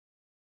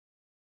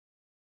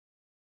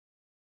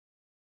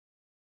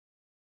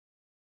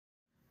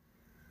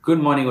Good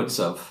morning,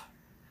 Utsav.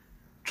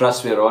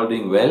 Trust we are all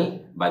doing well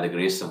by the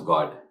grace of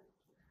God.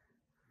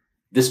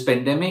 This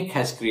pandemic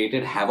has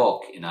created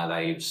havoc in our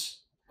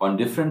lives on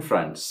different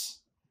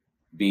fronts,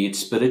 be it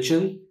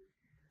spiritual,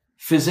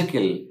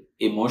 physical,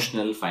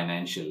 emotional,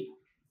 financial.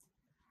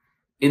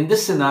 In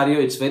this scenario,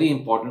 it's very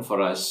important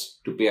for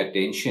us to pay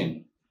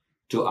attention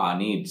to our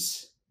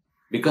needs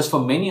because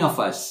for many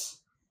of us,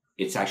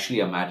 it's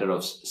actually a matter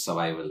of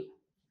survival.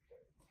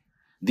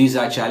 These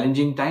are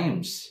challenging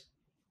times.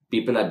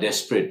 People are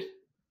desperate.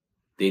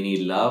 They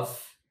need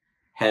love,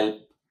 help,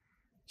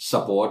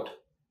 support,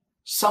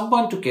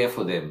 someone to care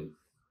for them.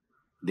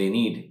 They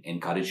need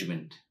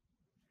encouragement.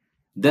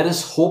 There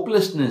is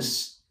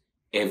hopelessness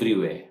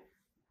everywhere.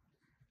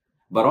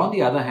 But on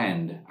the other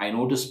hand, I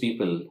notice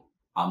people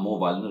are more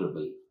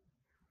vulnerable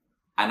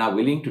and are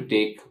willing to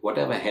take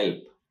whatever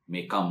help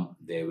may come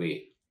their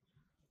way.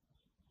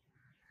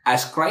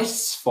 As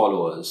Christ's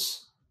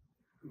followers,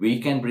 we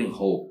can bring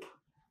hope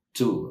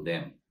to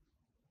them.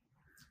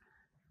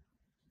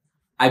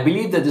 I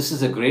believe that this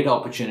is a great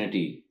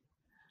opportunity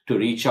to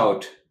reach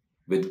out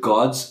with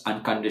God's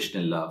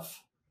unconditional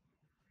love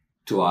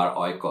to our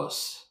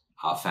oikos,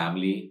 our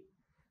family,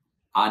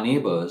 our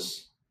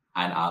neighbors,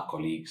 and our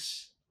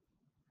colleagues.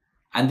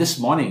 And this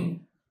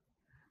morning,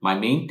 my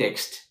main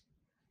text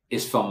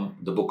is from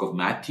the book of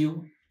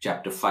Matthew,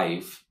 chapter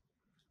 5,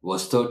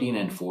 verse 13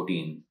 and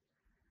 14,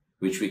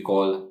 which we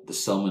call the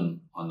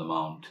Sermon on the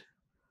Mount.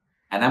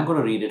 And I'm going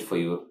to read it for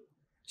you,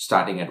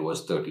 starting at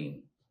verse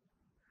 13.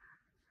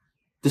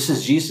 This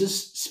is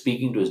Jesus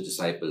speaking to his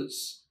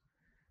disciples.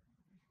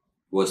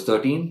 Verse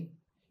 13,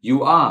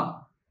 you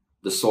are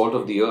the salt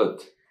of the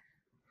earth,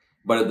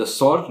 but if the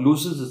salt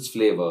loses its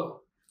flavor,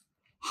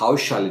 how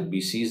shall it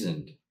be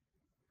seasoned?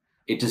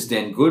 It is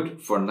then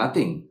good for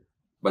nothing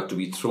but to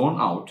be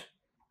thrown out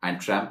and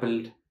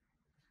trampled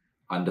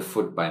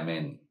underfoot by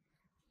men.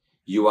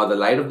 You are the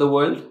light of the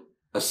world,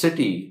 a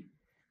city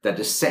that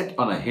is set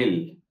on a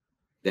hill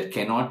that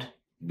cannot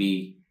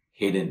be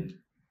hidden.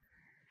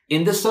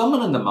 In the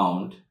Sermon on the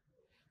Mount,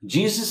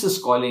 Jesus is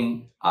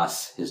calling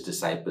us, his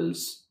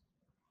disciples,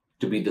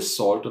 to be the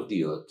salt of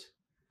the earth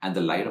and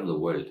the light of the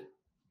world.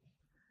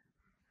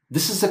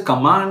 This is a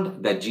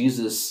command that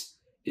Jesus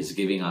is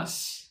giving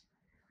us.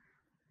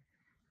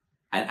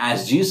 And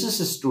as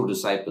Jesus' true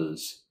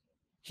disciples,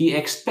 he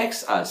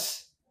expects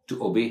us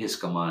to obey his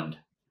command,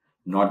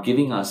 not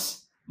giving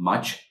us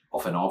much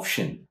of an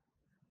option.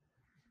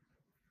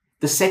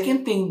 The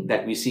second thing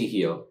that we see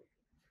here,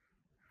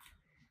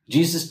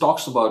 Jesus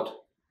talks about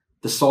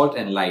the salt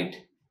and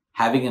light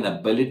having an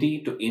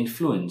ability to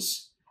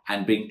influence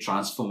and bring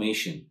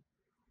transformation.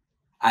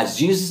 As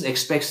Jesus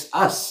expects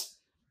us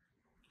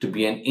to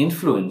be an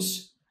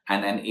influence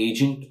and an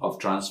agent of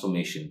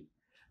transformation,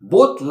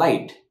 both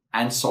light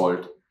and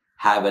salt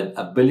have an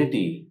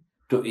ability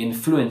to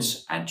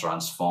influence and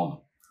transform.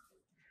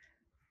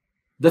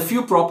 The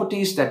few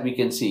properties that we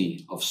can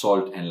see of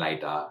salt and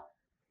light are: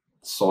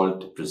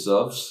 salt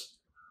preserves,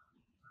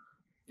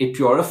 it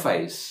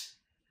purifies,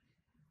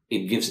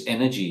 it gives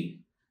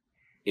energy,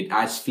 it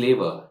adds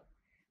flavor,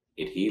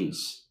 it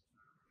heals.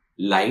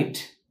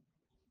 Light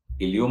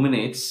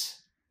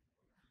illuminates,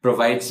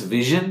 provides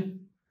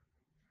vision,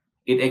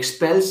 it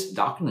expels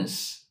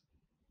darkness,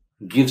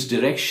 gives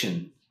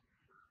direction,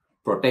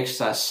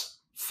 protects us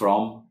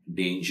from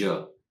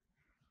danger.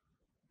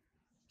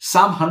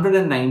 Psalm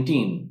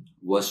 119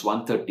 verse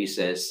 130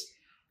 says,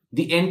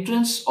 the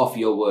entrance of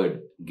your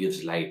word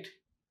gives light.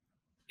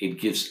 It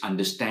gives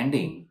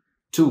understanding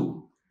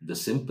to the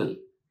simple.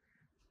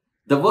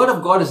 The word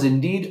of God is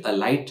indeed a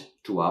light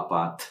to our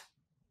path.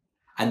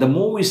 And the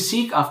more we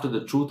seek after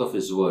the truth of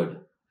his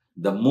word,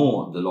 the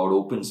more the Lord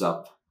opens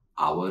up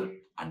our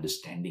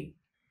understanding.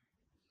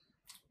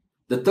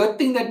 The third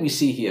thing that we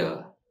see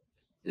here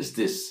is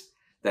this,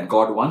 that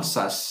God wants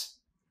us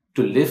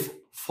to live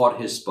for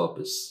his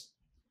purpose.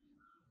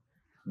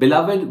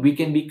 Beloved, we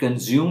can be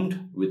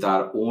consumed with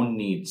our own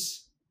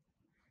needs,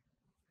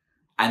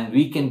 and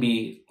we can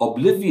be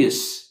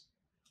oblivious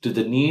to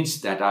the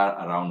needs that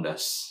are around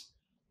us.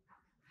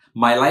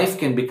 My life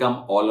can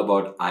become all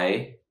about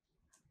I,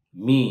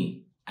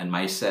 me, and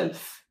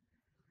myself,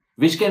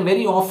 which can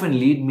very often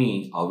lead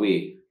me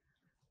away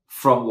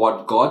from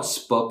what God's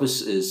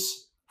purpose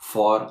is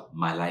for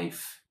my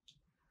life.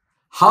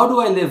 How do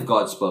I live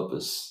God's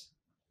purpose?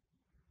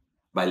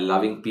 By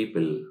loving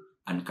people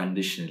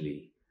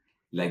unconditionally,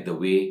 like the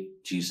way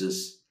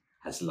Jesus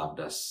has loved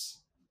us.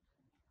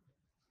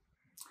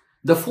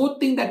 The fourth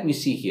thing that we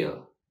see here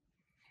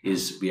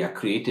is we are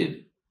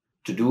created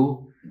to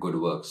do good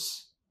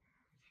works.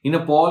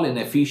 Paul in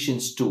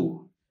Ephesians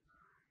 2,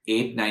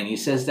 8, 9, he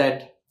says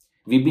that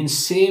we've been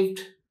saved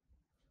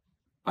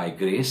by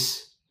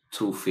grace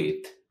through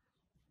faith,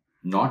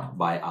 not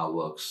by our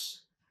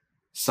works.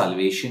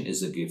 Salvation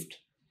is a gift.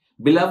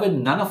 Beloved,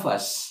 none of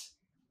us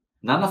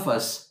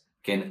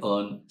can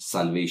earn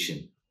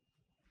salvation.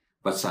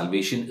 But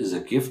salvation is a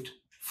gift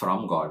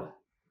from God.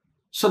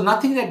 So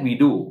nothing that we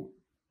do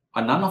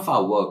or none of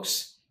our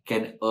works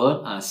can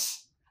earn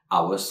us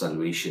our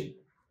salvation.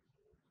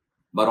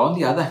 But on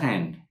the other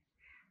hand,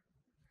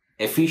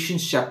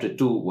 Ephesians chapter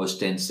 2 verse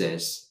 10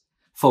 says,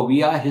 "For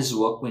we are his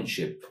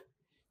workmanship,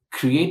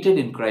 created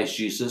in Christ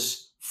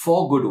Jesus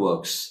for good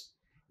works,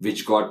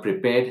 which God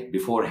prepared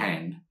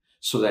beforehand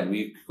so that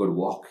we could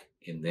walk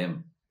in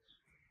them."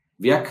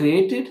 We are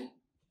created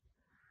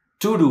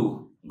to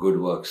do good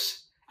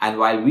works. And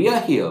while we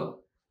are here,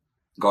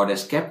 God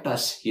has kept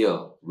us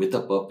here with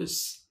a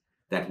purpose,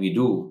 that we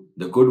do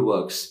the good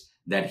works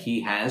that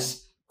he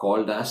has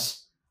called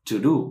us to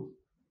do.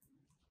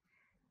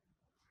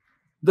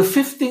 The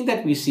fifth thing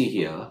that we see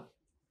here,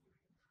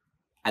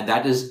 and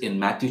that is in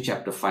Matthew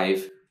chapter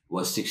 5,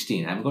 verse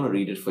 16. I'm going to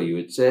read it for you.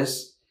 It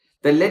says,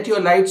 "That let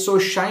your light so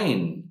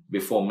shine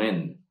before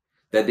men,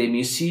 that they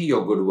may see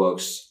your good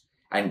works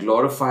and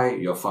glorify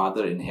your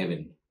Father in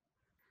heaven."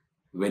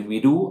 When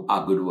we do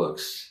our good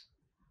works,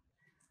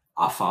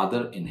 our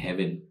Father in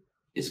heaven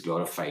is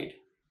glorified.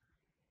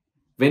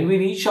 When we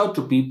reach out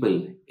to people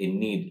in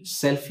need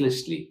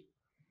selflessly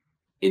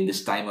in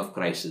this time of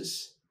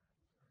crisis,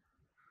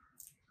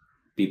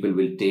 people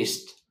will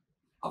taste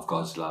of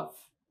God's love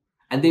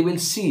and they will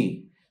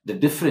see the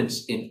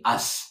difference in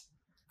us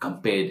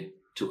compared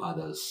to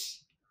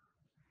others.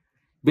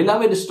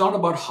 Beloved, it's not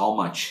about how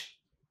much.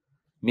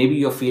 Maybe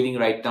you're feeling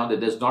right now that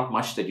there's not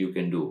much that you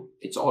can do.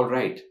 It's all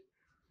right.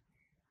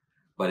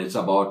 But it's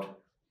about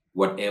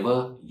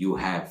whatever you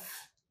have.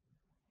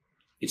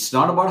 It's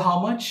not about how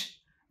much,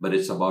 but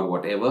it's about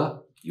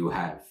whatever you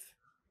have.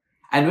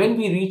 And when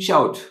we reach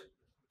out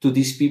to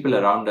these people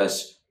around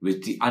us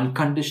with the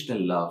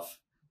unconditional love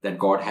that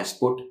God has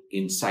put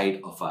inside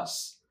of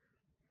us,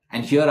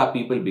 and here are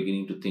people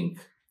beginning to think,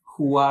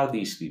 who are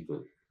these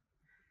people?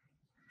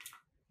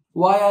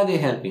 Why are they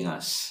helping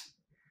us?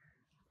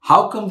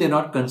 How come they're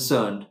not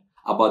concerned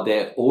about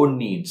their own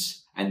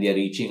needs and they're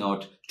reaching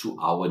out to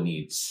our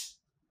needs?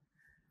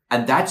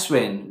 And that's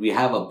when we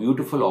have a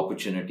beautiful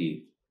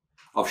opportunity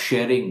of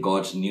sharing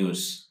God's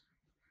news,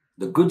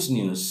 the good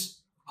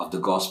news of the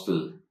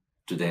gospel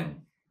to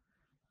them.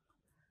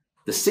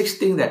 The sixth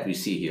thing that we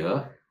see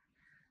here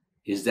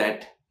is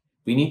that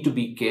we need to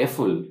be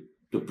careful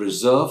to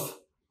preserve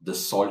the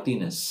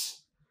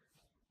saltiness.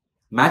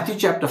 Matthew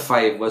chapter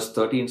 5 verse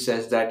 13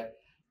 says that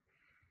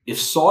if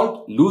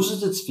salt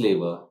loses its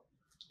flavor,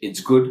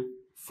 it's good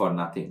for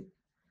nothing.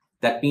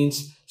 That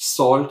means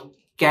salt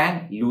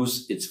can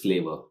lose its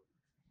flavor.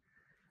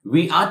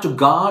 We are to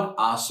guard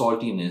our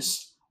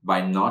saltiness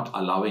by not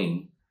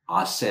allowing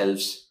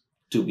ourselves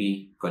to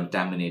be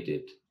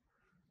contaminated.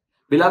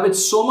 Beloved,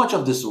 so much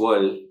of this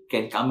world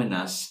can come in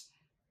us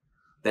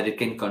that it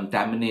can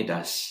contaminate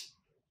us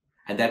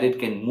and that it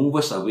can move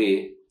us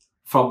away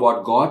from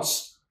what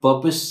God's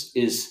purpose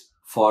is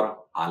for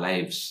our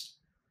lives.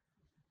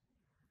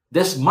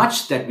 There's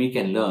much that we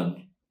can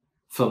learn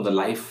from the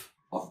life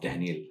of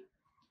Daniel.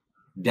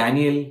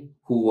 Daniel,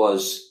 who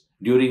was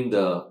during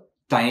the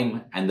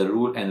time and the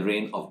rule and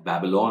reign of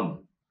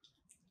Babylon.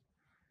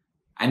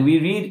 And we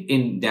read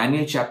in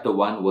Daniel chapter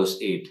 1 verse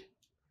 8,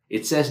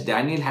 it says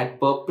Daniel had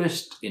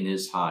purposed in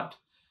his heart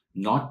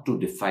not to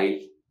defile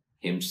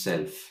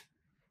himself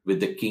with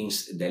the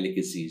king's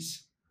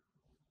delicacies.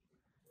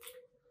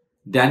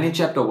 Daniel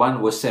chapter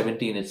 1 verse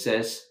 17, it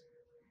says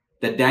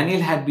that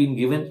Daniel had been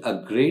given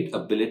a great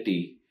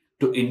ability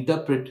to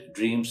interpret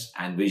dreams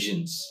and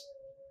visions.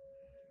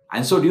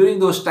 And so during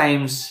those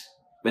times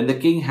when the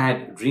king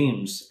had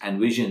dreams and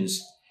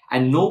visions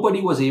and nobody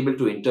was able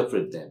to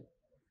interpret them,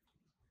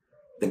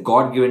 the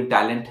God-given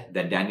talent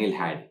that Daniel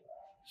had,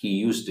 he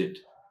used it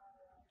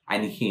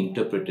and he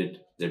interpreted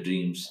the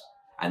dreams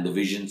and the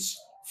visions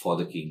for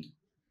the king.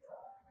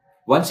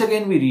 Once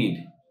again we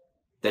read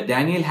that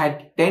Daniel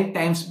had 10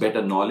 times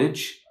better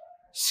knowledge,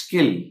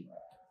 skill,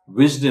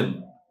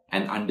 wisdom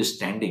and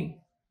understanding.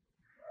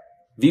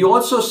 We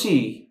also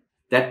see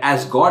that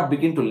as God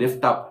began to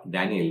lift up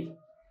Daniel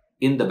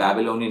in the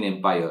Babylonian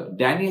Empire,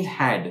 Daniel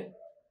had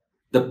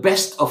the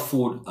best of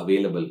food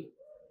available.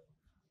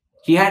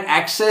 He had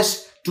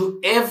access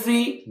to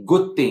every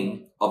good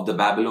thing of the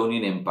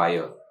Babylonian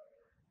Empire.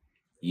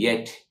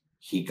 Yet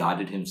he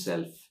guarded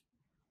himself.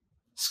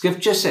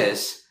 Scripture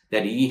says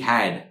that he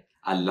had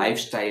a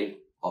lifestyle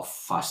of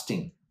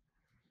fasting.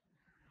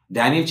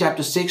 Daniel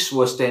chapter 6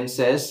 verse 10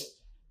 says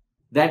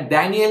that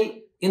Daniel,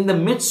 in the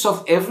midst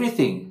of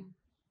everything,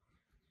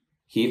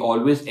 he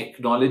always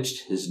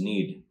acknowledged his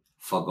need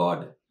for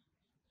God.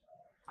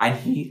 And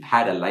he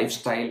had a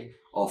lifestyle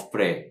of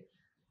prayer.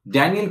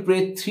 Daniel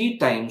prayed 3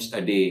 times a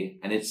day,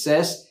 and it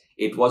says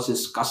it was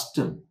his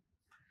custom.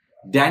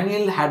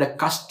 Daniel had a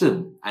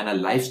custom and a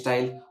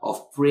lifestyle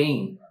of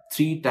praying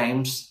 3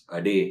 times a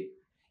day.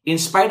 In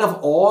spite of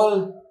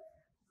all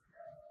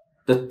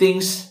the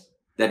things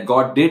that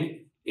God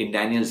did in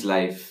Daniel's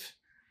life,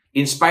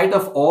 in spite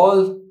of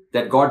all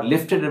that God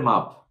lifted him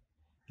up,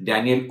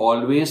 Daniel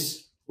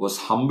always was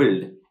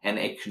humbled and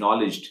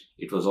acknowledged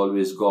it was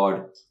always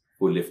God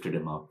who lifted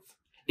him up.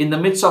 In the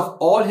midst of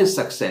all his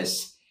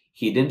success,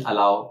 he didn't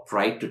allow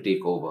pride to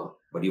take over,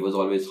 but he was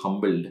always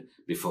humbled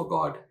before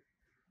God.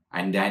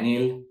 And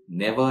Daniel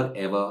never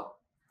ever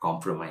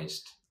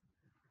compromised.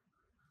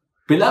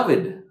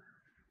 Beloved,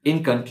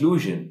 in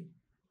conclusion,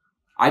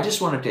 I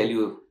just want to tell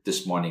you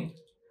this morning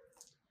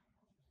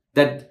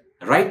that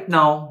right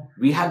now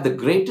we have the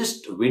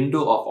greatest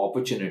window of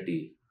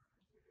opportunity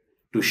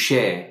to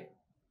share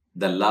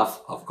the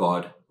love of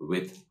God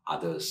with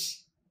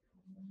others.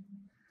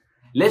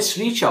 Let's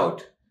reach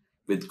out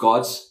with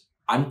God's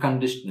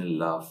unconditional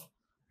love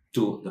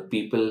to the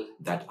people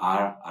that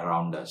are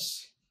around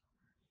us.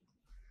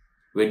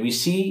 When we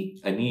see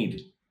a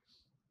need,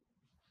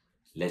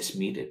 let's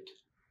meet it.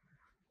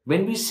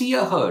 When we see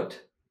a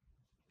hurt,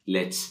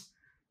 let's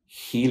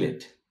heal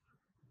it.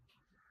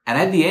 And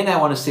at the end, I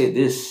want to say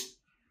this,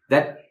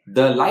 that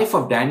the life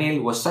of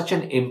Daniel was such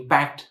an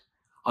impact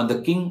on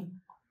the king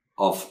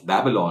of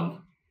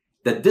Babylon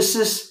that this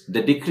is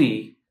the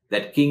decree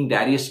that King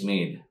Darius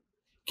made.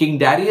 King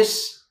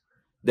Darius,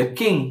 the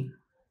king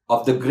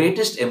of the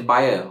greatest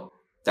empire,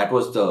 that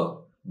was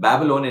the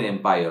Babylonian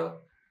Empire,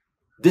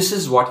 this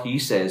is what he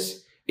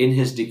says in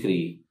his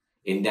decree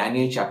in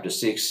Daniel chapter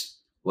 6,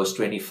 verse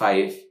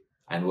 25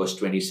 and verse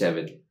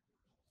 27.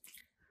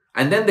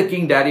 And then the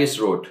King Darius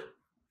wrote,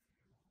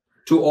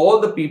 "To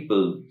all the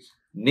people,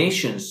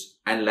 nations,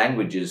 and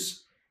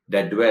languages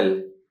that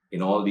dwell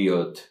in all the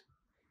earth,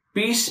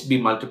 peace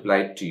be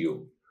multiplied to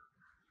you.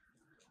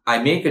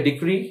 I make a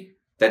decree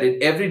that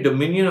in every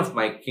dominion of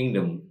my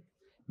kingdom,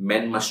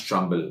 men must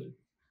tremble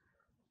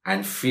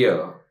and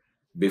fear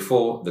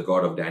before the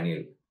God of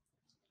Daniel.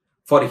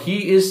 For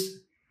he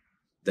is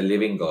the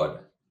living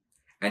God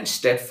and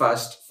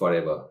steadfast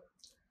forever.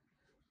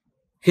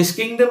 His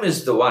kingdom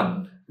is the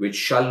one which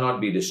shall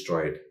not be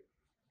destroyed,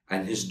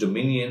 and his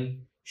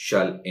dominion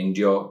shall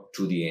endure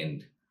to the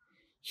end.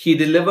 He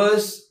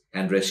delivers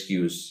and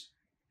rescues,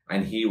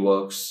 and he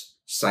works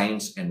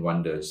signs and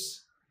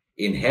wonders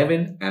in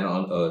heaven and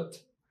on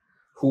earth,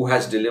 who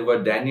has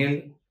delivered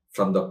Daniel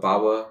from the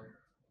power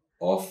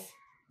of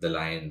the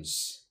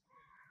lions."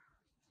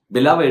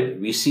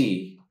 Beloved, we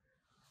see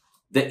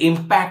the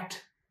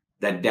impact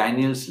that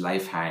Daniel's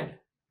life had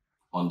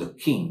on the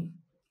king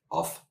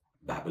of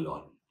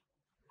Babylon.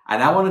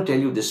 And I want to tell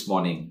you this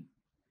morning,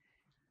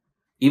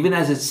 even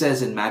as it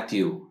says in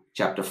Matthew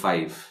chapter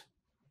 5,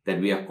 that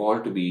we are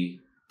called to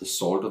be the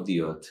salt of the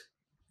earth,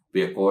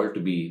 we are called to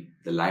be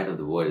the light of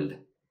the world.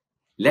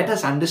 Let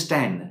us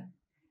understand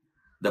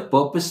the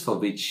purpose for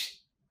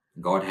which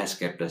God has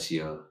kept us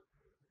here,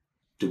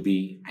 to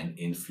be an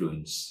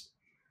influence,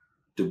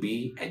 to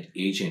be an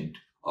agent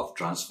of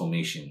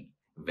transformation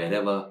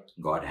wherever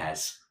God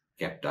has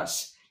kept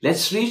us.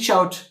 Let's reach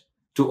out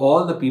to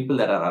all the people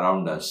that are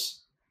around us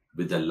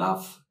with the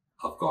love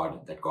of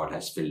God that God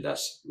has filled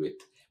us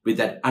with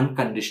that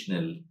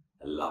unconditional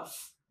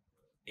love.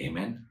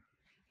 Amen.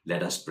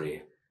 Let us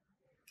pray.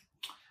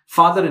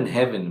 Father in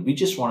heaven, we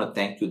just want to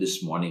thank you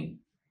this morning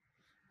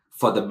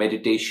for the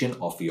meditation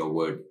of your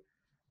word.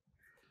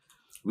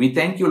 We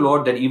thank you,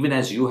 Lord, that even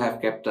as you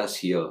have kept us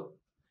here,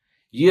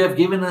 you have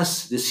given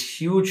us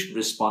this huge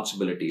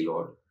responsibility,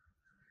 Lord,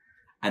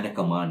 and a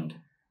command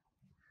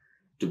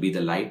to be the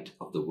light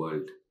of the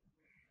world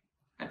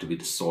and to be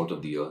the salt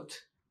of the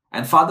earth.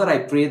 And Father, I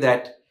pray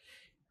that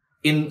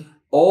in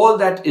all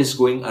that is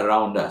going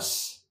around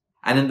us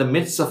and in the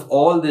midst of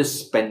all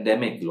this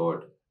pandemic,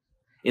 Lord,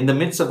 in the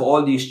midst of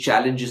all these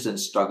challenges and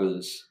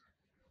struggles,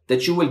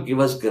 that you will give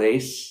us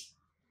grace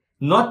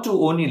not to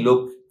only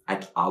look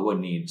at our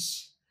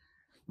needs,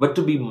 but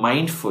to be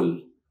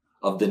mindful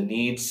of the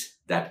needs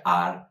that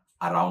are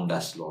around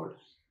us, Lord.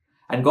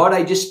 And God,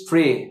 I just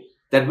pray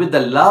that with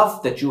the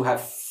love that you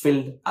have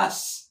filled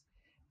us,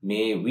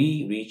 may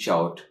we reach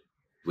out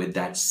with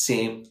that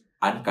same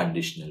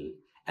unconditional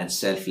and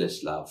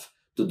selfless love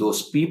to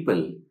those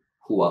people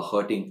who are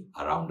hurting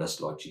around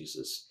us, Lord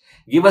Jesus.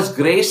 Give us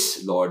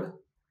grace, Lord,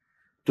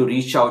 to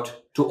reach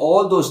out to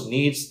all those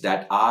needs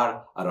that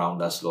are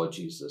around us, Lord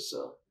Jesus.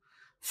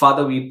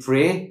 Father, we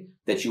pray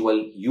that you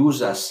will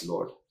use us,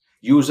 Lord.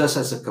 Use us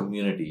as a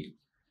community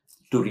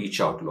to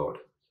reach out, Lord,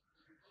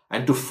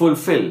 and to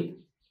fulfill,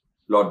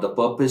 Lord, the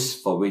purpose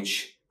for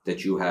which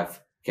that you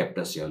have kept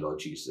us here, Lord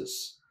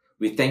Jesus.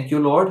 We thank you,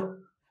 Lord.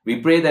 We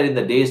pray that in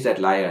the days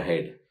that lie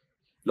ahead,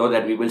 Lord,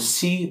 that we will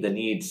see the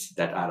needs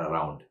that are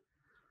around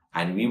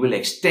and we will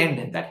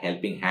extend that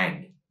helping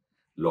hand,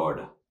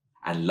 Lord,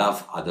 and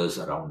love others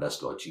around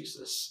us, Lord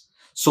Jesus.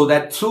 So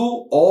that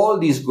through all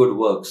these good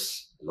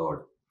works,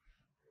 Lord,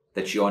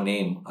 that your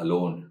name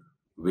alone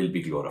will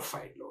be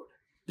glorified, Lord.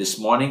 This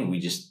morning, we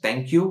just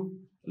thank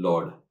you,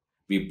 Lord.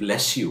 We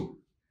bless you.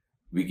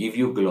 We give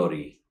you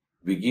glory.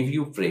 We give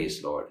you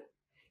praise, Lord.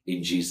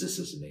 In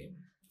Jesus' name,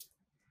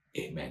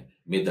 amen.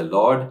 May the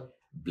Lord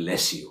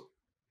bless you.